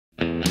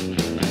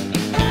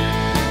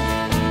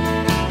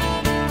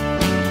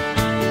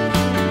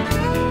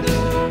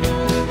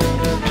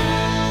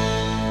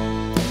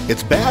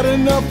It's bad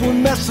enough we're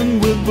messing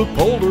with the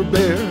polar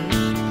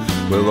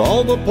bears, with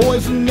all the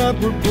poison that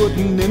we're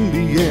putting in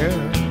the air.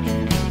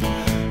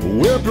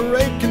 We're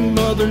breaking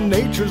Mother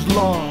Nature's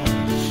laws,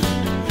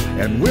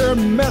 and we're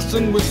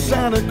messing with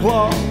Santa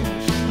Claus.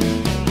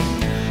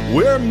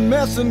 We're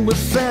messing with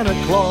Santa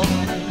Claus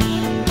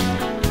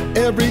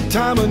every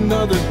time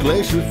another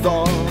glacier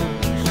thaws,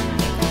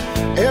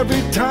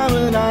 every time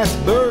an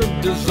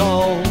iceberg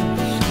dissolves.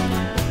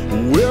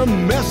 We're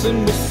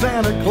messing with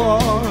Santa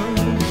Claus.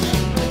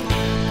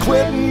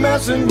 Quit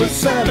messing with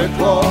Santa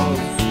Claus.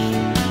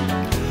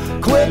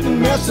 Quit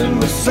messing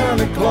with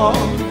Santa Claus.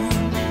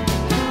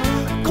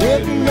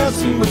 Quit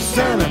messing with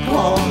Santa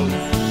Claus.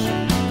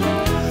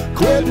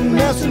 Quit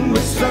messing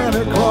with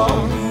Santa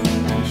Claus.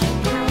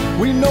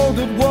 We know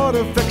that what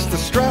affects the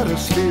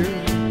stratosphere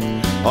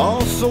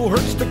also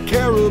hurts the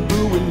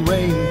caribou and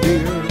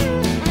reindeer.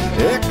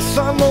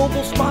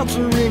 ExxonMobil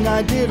sponsoring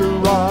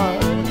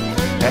Iditarod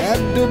had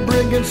to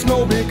bring in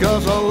snow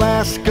because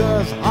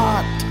Alaska's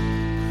hot.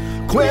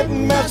 Quit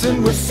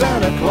messing with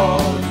Santa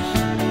Claus.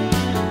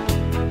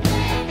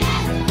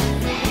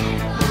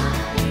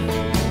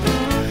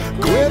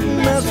 Quit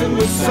messing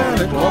with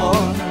Santa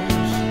Claus.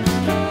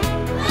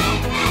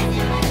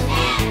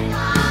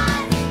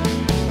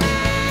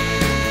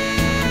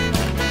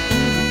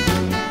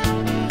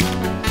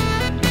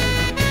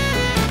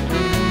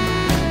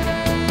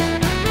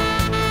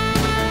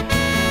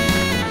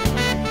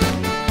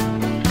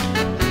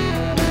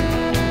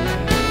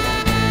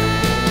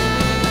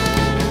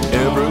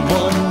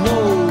 Everyone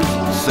knows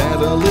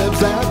Santa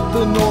lives at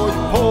the North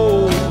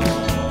Pole.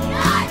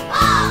 North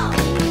Pole!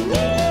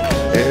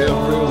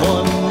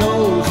 Everyone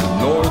knows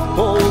North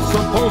Pole's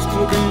supposed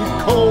to be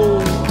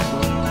cold.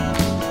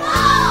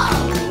 Oh!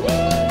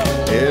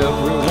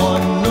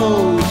 Everyone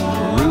knows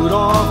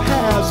Rudolph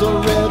has a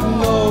red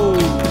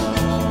nose.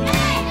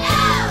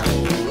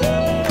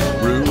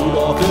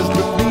 Rudolph is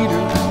the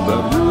leader,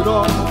 but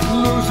Rudolph's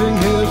losing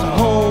his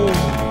home.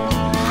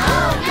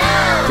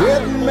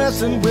 Quit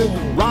messing with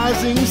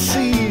rising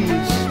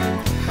seas,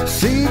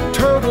 sea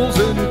turtles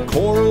and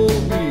coral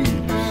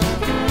reefs.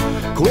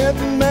 Quit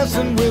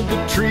messing with the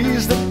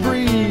trees that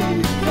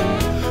breathe.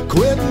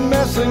 Quit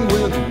messing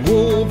with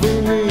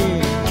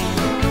wolverines.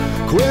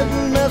 Quit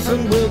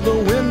messing with the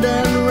wind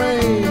and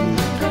rain,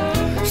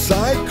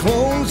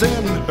 cyclones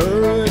and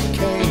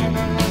hurricanes.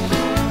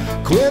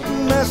 Quit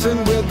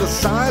messing with the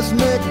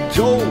seismic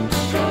jolts,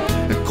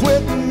 and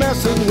quit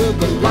messing with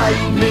the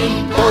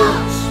lightning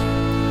bolts.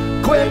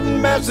 Quit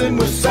messing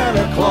with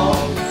Santa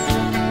Claus.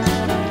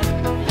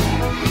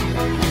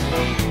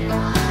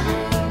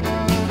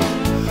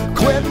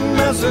 Quit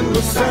messing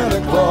with Santa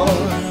Claus.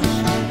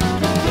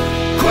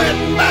 Quit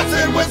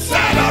messing with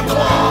Santa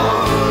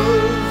Claus.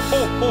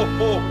 Ho, ho,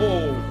 ho,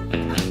 ho.